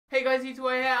Hey guys, it's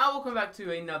Way here, and welcome back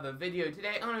to another video.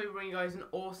 Today I'm going to be bringing you guys an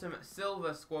awesome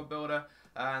silver squad builder.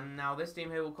 Now this team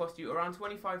here will cost you around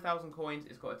 25,000 coins.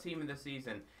 It's got a team of the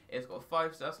season, it's got a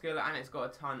 5-star skill, and it's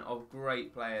got a ton of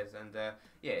great players. And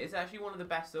yeah, it's actually one of the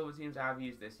best silver teams I have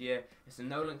used this year. It's a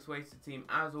no links wasted team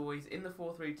as always in the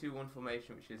 4-3-2-1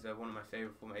 formation, which is one of my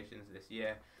favourite formations this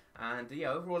year. And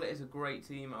yeah, overall it is a great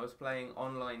team. I was playing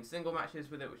online single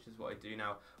matches with it, which is what I do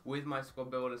now with my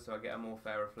squad builder, so I get a more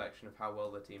fair reflection of how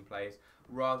well the team plays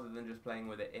rather than just playing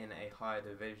with it in a higher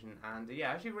division. And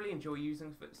yeah, I actually really enjoy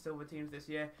using silver teams this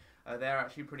year. They're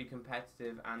actually pretty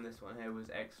competitive, and this one here was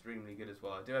extremely good as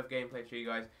well. I do have gameplay to show you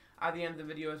guys at the end of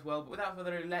the video as well, but without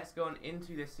further ado, let's go on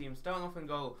into this team. Starting off in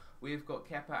goal, we've got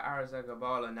Kepa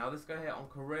Arrizabalaga. Now this guy here on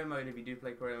career mode, if you do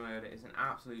play career mode, is an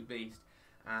absolute beast.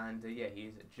 And yeah,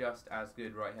 he's just as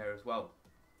good right here as well.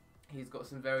 He's got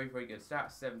some very good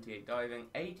stats: 78 diving,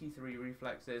 83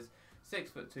 reflexes,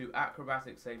 6'2"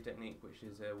 acrobatic save technique, which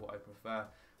is what I prefer,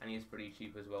 and he is pretty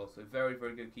cheap as well. So very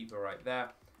good keeper right there.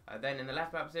 Then in the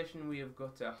left back position, we have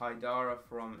got Haidara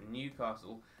from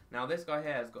Newcastle. Now this guy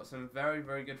here has got some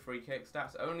very good free kick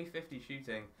stats, only 50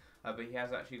 shooting, but he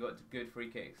has actually got good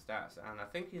free kick stats, and I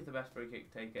think he's the best free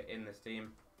kick taker in this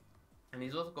team. And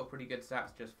he's also got pretty good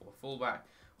stats just for fullback,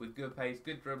 with good pace,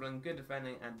 good dribbling, good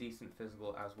defending, and decent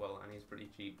physical as well. And he's pretty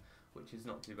cheap, which is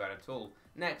not too bad at all.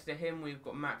 Next to him, we've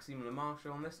got Maxime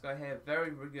Lemarchal. On this guy here,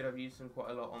 very good. I've used him quite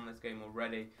a lot on this game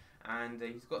already. And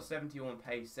he's got 71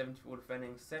 pace, 74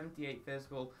 defending, 78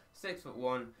 physical,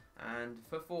 6'1", and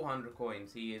for 400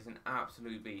 coins, he is an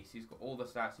absolute beast. He's got all the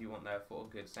stats you want there for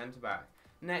a good centre back.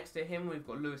 Next to him, we've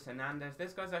got Luis Hernandez.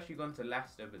 This guy's actually gone to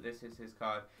Leicester, but this is his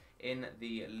card in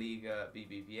the Liga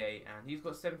BBVA, and he's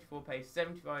got 74 pace,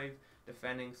 75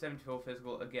 defending, 74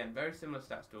 physical. Again, very similar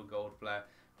stats to a gold player,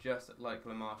 just like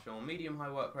Lemarchal. Medium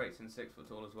high work rates and 6 foot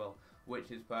tall as well,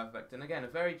 which is perfect. And again, a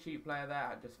very cheap player there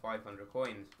at just 500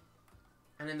 coins.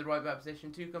 And in the right back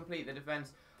position, to complete the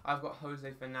defence, I've got Jose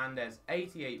Fernandez,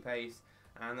 88 pace,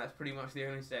 and that's pretty much the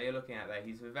only stat you're looking at there.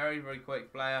 He's a very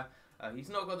quick player. He's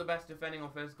not got the best defending or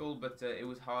physical, but it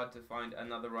was hard to find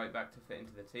another right back to fit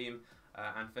into the team.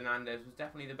 And Fernandez was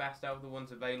definitely the best out of the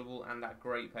ones available, and that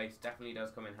great pace definitely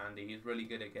does come in handy. He's really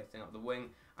good at getting up the wing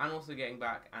and also getting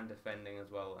back and defending as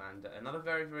well. And another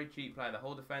very cheap player. The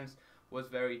whole defence was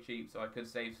very cheap, so I could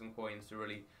save some coins to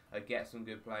really get some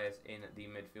good players in the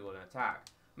midfield and attack.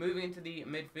 Moving into the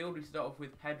midfield, we start off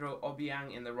with Pedro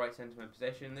Obiang in the right centre mid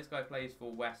position. This guy plays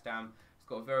for West Ham. He's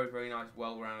got a very nice,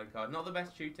 well-rounded card. Not the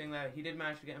best shooting there. He did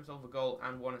manage to get himself a goal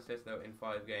and 1 assist though in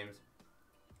 5 games.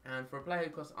 And for a player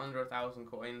who costs under 1,000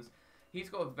 coins, he's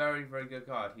got a very good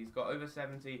card. He's got over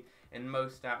 70 in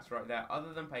most stats right there,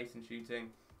 other than pace and shooting.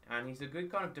 And he's a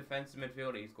good kind of defensive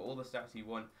midfielder. He's got all the stats you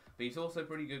want, but he's also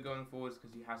pretty good going forwards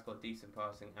because he has got decent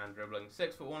passing and dribbling.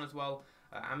 6'1" as well,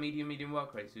 and medium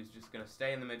work rate, so he's just going to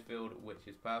stay in the midfield, which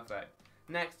is perfect.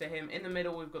 Next to him, in the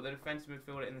middle, we've got the defensive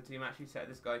midfielder in the team. Actually set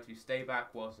this guy to stay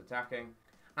back whilst attacking,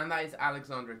 and that is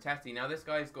Alexandre Tetti. Now this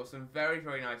guy's got some very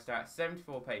nice stats: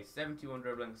 74 pace, 71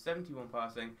 dribbling, 71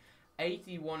 passing,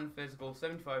 81 physical,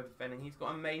 75 defending. He's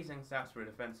got amazing stats for a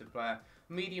defensive player.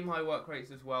 Medium high work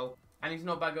rates as well. And he's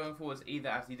not bad going forwards either,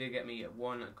 as he did get me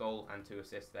 1 goal and 2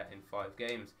 assists there in 5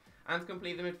 games. And to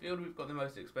complete the midfield, we've got the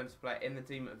most expensive player in the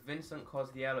team, Vincent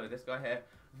Koziello. This guy here,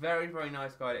 very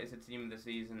nice guy. It's a team of the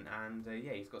season, and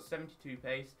yeah, he's got 72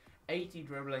 pace, 80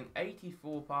 dribbling,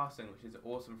 84 passing, which is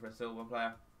awesome for a silver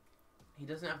player. He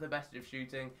doesn't have the best of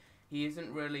shooting. He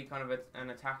isn't really kind of an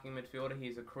attacking midfielder.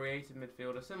 He's a creative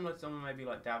midfielder, similar to someone maybe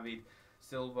like David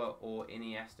Silva or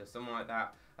Iniesta, someone like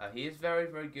that. He is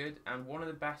very good, and one of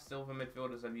the best silver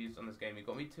midfielders I've used on this game. He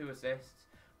got me 2 assists,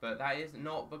 but that is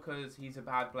not because he's a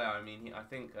bad player. I mean, I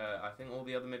think all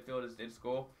the other midfielders did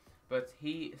score, but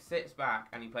he sits back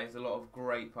and he plays a lot of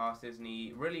great passes, and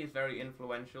he really is very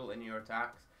influential in your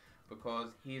attacks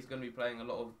because he's going to be playing a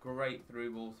lot of great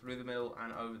through balls through the middle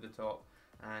and over the top.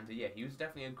 And yeah, he was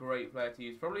definitely a great player to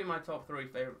use. Probably my top 3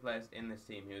 favourite players in this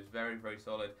team. He was very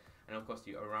solid, and it'll cost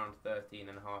you around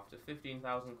 13.5 to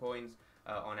 15,000 coins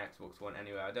on Xbox One.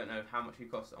 Anyway, I don't know how much he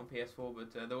costs on PS4,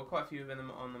 but there were quite a few of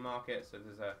them on the market, so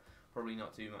there's probably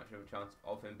not too much of a chance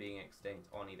of him being extinct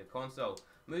on either console.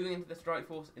 Moving into the strike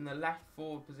force, in the left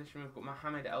forward position, we've got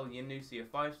Mohamed ELYOUNNOUSSI, a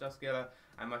 5-star skiller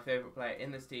and my favourite player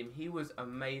in this team. He was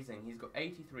amazing. He's got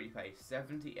 83 pace,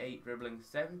 78 dribbling,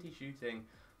 70 shooting,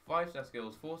 5-star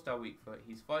skills, 4-star weak foot.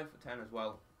 He's 5'10" as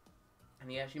well, and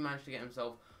he actually managed to get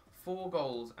himself 4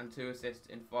 goals and 2 assists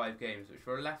in 5 games, which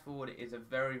for a left forward is a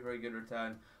very good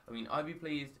return. I mean, I'd be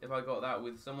pleased if I got that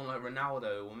with someone like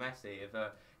Ronaldo or Messi. If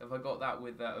I got that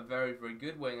with a very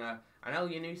good winger And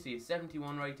ELYOUNNOUSSI is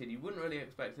 71 rated. You wouldn't really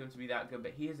expect him to be that good,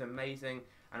 but he is amazing.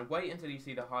 And wait until you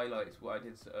see the highlights, what I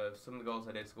did, some of the goals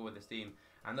I did score with this team.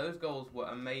 And those goals were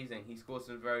amazing. He scored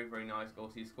some very, very nice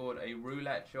goals. He scored a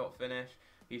roulette shot finish.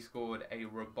 He scored a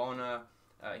Rabona.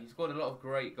 He scored a lot of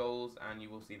great goals, and you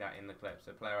will see that in the clip.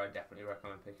 So, player I definitely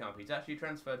recommend picking up. He's actually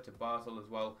transferred to Basel as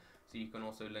well, so you can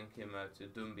also link him to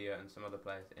Dumbia and some other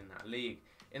players in that league.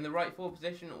 In the right forward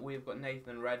position, we've got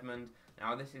Redmond.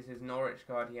 Now, this is his Norwich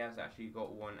card. He has actually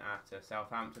got one at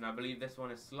Southampton. I believe this one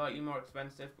is slightly more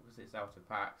expensive because it's out of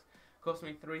packs. Cost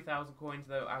me 3,000 coins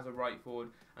though as a right forward,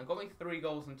 and got me 3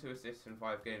 goals and 2 assists in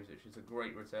 5 games, which is a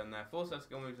great return there. 4-star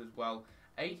skill moves as well.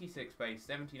 86 pace,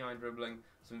 79 dribbling,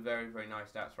 some very, very nice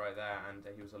stats right there, and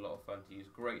he was a lot of fun to use.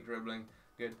 Great dribbling,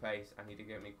 good pace, and he did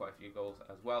get me quite a few goals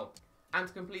as well. And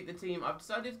to complete the team, I've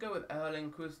decided to go with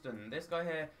ELYOUNNOUSSI. This guy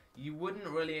here, you wouldn't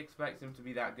really expect him to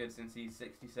be that good since he's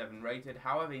 67 rated.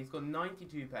 However, he's got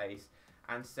 92 pace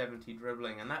and 70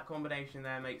 dribbling, and that combination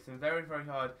there makes him very, very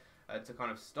hard to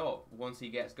kind of stop once he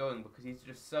gets going, because he's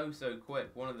just so quick.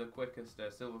 One of the quickest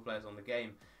silver players on the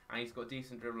game, and he's got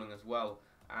decent dribbling as well.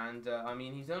 And I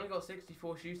mean, he's only got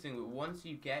 64 shooting, but once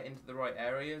you get into the right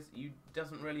areas, it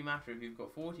doesn't really matter if you've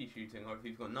got 40 shooting or if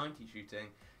you've got 90 shooting.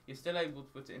 You're still able to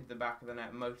put it into the back of the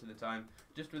net most of the time,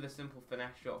 just with a simple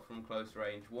finesse shot from close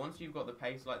range. Once you've got the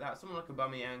pace like that, someone like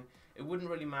Aubameyang, it wouldn't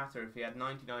really matter if he had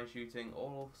 99 shooting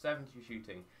or 70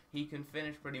 shooting. He can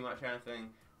finish pretty much anything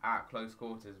at close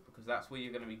quarters, because that's where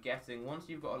you're going to be getting. Once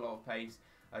you've got a lot of pace,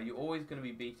 you're always going to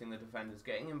be beating the defenders,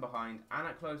 getting in behind, and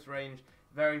at close range,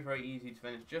 very easy to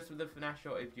finish just with a finesse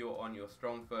shot if you're on your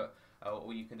strong foot,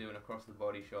 or you can do an across the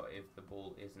body shot if the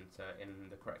ball isn't in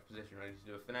the correct position ready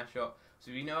to do a finesse shot.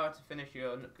 So if you know how to finish,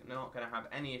 you're not going to have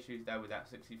any issues there with that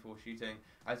 64 shooting.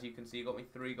 As you can see, he got me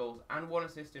 3 goals and 1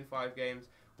 assist in 5 games,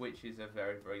 which is a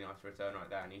very nice return right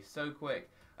there. And he's so quick,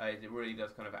 it really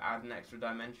does kind of add an extra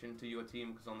dimension to your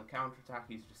team, because on the counter-attack,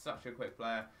 he's just such a quick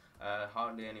player.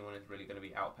 Hardly anyone is really going to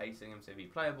be outpacing him, so if you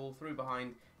play a ball through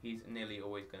behind, he's nearly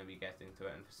always going to be getting to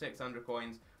it. And for 600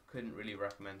 coins, couldn't really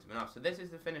recommend him enough. So this is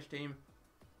the finished team.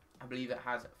 I believe it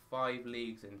has 5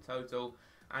 leagues in total,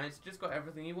 and it's just got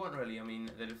everything you want, really. I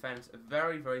mean, the defence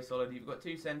very solid. You've got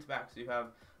 2 centre-backs who have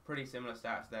pretty similar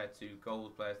stats there to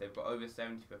gold players. They've got over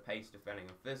 70 for pace, defending,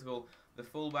 and physical. The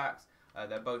full-backs,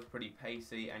 they're both pretty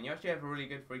pacey, and you actually have a really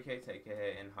good free kick taker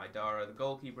here in Haidara. The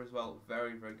goalkeeper as well,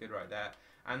 very good right there.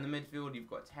 And the midfield, you've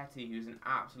got Teti, who's an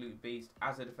absolute beast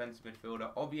as a defensive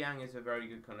midfielder. Obiang is a very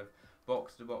good kind of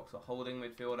box-to-box or holding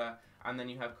midfielder. And then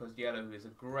you have Koziello, who is a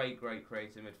great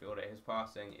creative midfielder. His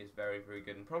passing is very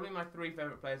good. And probably my 3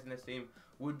 favourite players in this team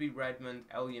would be Redmond,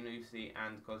 ELYOUNNOUSSI,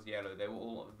 and Koziello. They were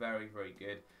all very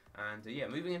good. And yeah,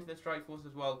 moving into the strike force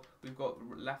as well, we've got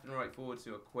left and right forwards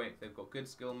who are quick. They've got good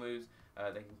skill moves.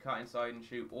 They can cut inside and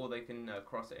shoot, or they can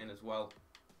cross it in as well.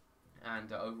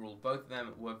 And overall, both of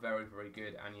them were very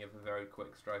good, and you have a very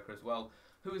quick striker as well,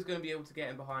 who is going to be able to get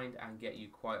in behind and get you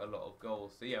quite a lot of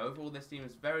goals. So yeah, overall this team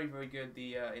is very good.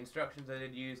 The instructions I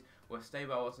did use were stay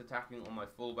by what's attacking on my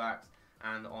fullbacks,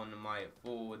 and on my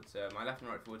forwards, my left and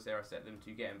right forwards there, I set them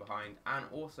to get in behind, and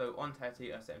also on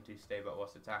Teti, I set them to stay by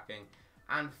what's attacking.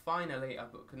 And finally, I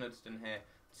put Knudsen here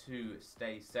to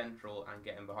stay central and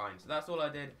get in behind. So that's all I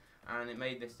did, and it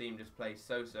made this team just play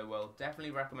so well.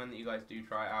 Definitely recommend that you guys do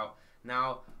try it out.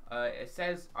 Now, it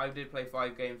says I did play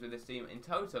 5 games with this team. In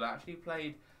total, I actually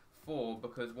played 4,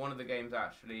 because one of the games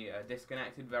actually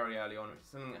disconnected very early on, which is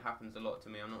something that happens a lot to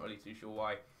me. I'm not really too sure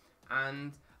why.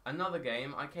 And another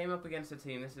game, I came up against a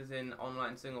team, this is in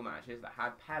online single matches, that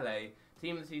had Pele,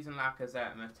 Team of the Season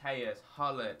Lacazette, Mateus,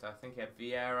 Hullet, I think he had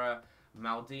Vieira,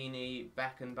 Maldini,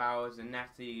 Beckenbauer,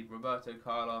 Zanetti, Roberto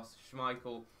Carlos,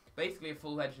 Schmeichel, basically a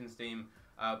full Legends team,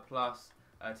 plus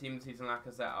Team of the Season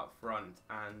Lacazette up front.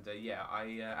 And yeah,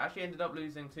 I actually ended up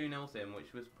losing 2-0 to him,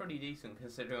 which was pretty decent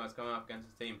considering I was coming up against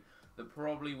a team that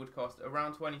probably would cost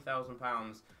around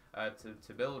 £20,000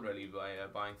 to build, really, by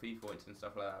buying FIFA points and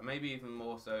stuff like that, maybe even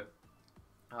more so.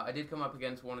 I did come up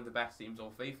against one of the best teams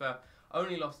on FIFA,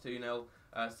 only lost 2-0.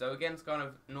 So against kind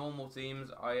of normal teams,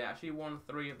 I actually won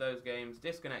 3 of those games,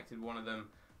 disconnected one of them,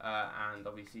 and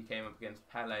obviously came up against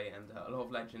Pele and a lot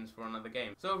of legends for another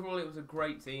game. So overall, it was a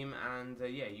great team, and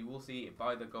yeah, you will see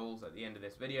by the goals at the end of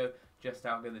this video just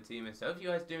how good the team is. So if you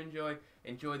guys do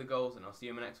enjoy the goals, and I'll see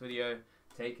you in my next video.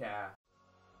 Take care.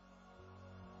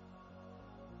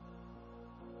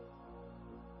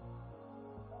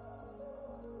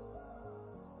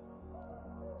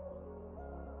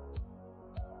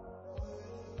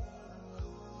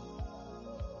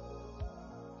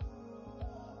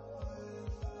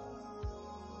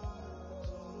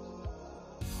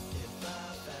 If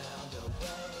I found a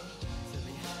way to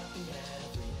be happy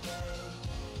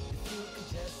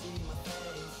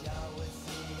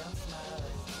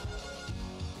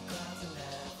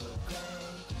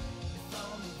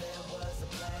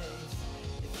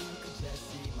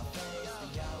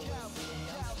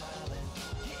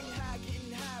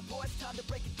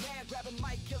there, grab a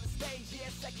mic, kill the stage, yeah,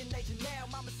 second nature now.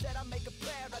 Mama said I make a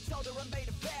prayer, I told her I made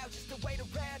a vow, just to wait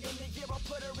around. In the year I'll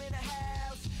put her in a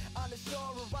house, on the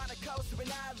shore or on a coast or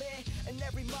an island. And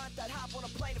every month I'd hop on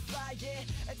a plane to fly, yeah,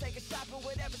 and take her shopping,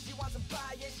 whatever she wants to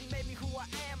buy, yeah. She made me who I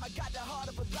am, I got the heart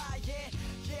of a lion,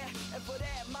 yeah. And for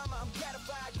that, mama, I'm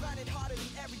gratified, grinding harder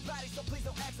than everybody, so please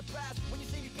don't act surprised when you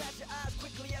see me pass your eyes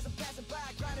quickly as I'm passing by.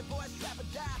 Grinding boys, trap or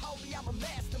die, homie, I'm a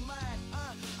mastermind.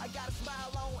 I got a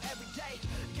smile on every day,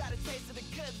 got a taste of the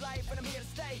good life, and I'm here to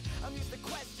stay. I'm used to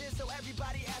questions, so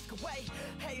everybody ask away.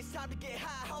 Hey, it's time to get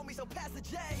high, homie, so pass the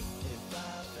J. If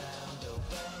I found a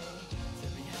way to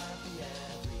be happy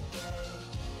every day,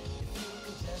 if you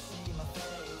could just see my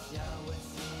face, y'all would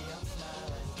see I'm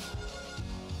smiling.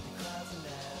 The clouds are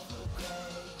never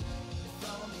gray, if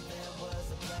only there was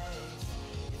a place.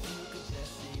 If you could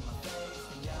just see my face,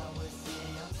 then y'all would see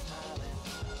I'm smiling.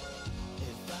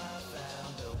 If I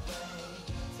found a way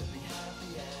to be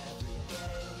happy every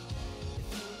day, if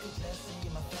you could just see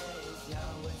my face,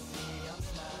 y'all would see I'm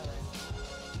smiling.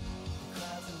 The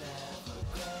clouds are never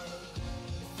gray,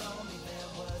 if only there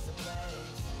was a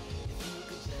place. If you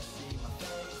could just see my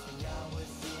face, then y'all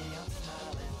would see I'm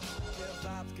smiling.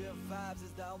 Good vibes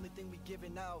is the only thing we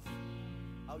giving off.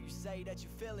 Oh, you say that you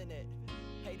feeling it.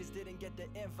 Haters didn't get the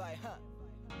invite, huh?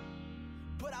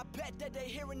 But I bet that they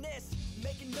hearing this,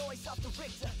 making noise off the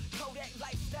Richter. Kodak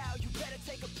lifestyle, you better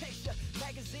take a picture.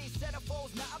 Magazine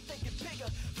centerfolds, now I'm thinking bigger.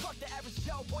 Fuck the average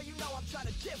Joe, boy, you know I'm trying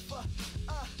to differ.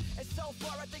 And so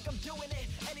far I think I'm doing it.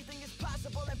 Anything is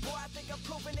possible, and boy, I think I'm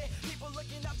proving it. People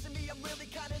looking up to me, I'm really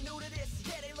kinda new to this.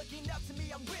 Yeah, they looking up to me,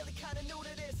 I'm really kinda new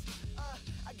to this.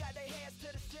 I got their hands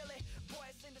to the ceiling.